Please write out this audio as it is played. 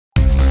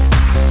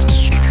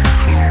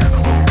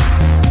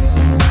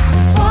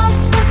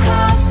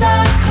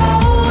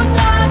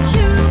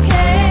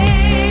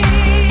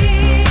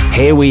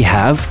Here we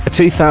have a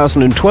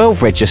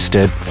 2012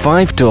 registered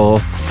 5-door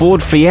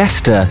Ford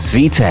Fiesta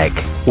Zetec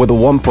with a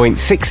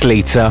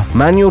 1.6-litre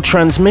manual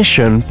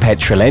transmission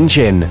petrol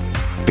engine.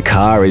 The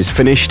car is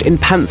finished in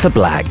panther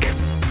black.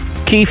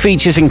 Key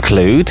features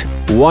include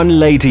 1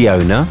 lady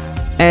owner,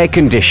 air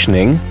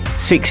conditioning,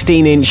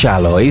 16-inch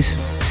alloys,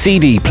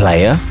 CD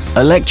player,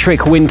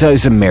 electric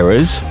windows and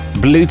mirrors,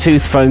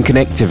 Bluetooth phone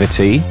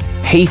connectivity,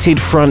 heated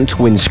front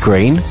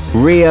windscreen,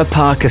 rear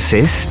park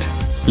assist,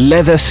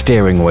 leather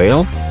steering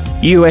wheel,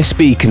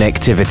 USB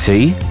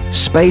connectivity,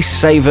 space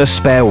saver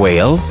spare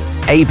wheel,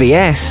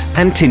 ABS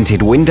and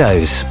tinted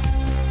windows.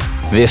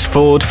 This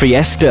Ford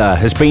Fiesta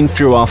has been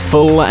through our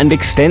full and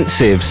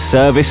extensive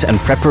service and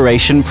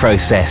preparation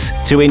process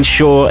to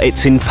ensure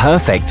it's in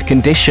perfect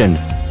condition.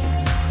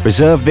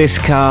 Reserve this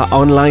car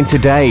online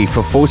today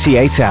for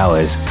 48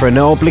 hours for a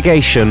no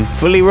obligation,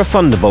 fully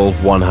refundable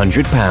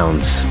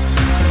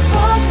 £100.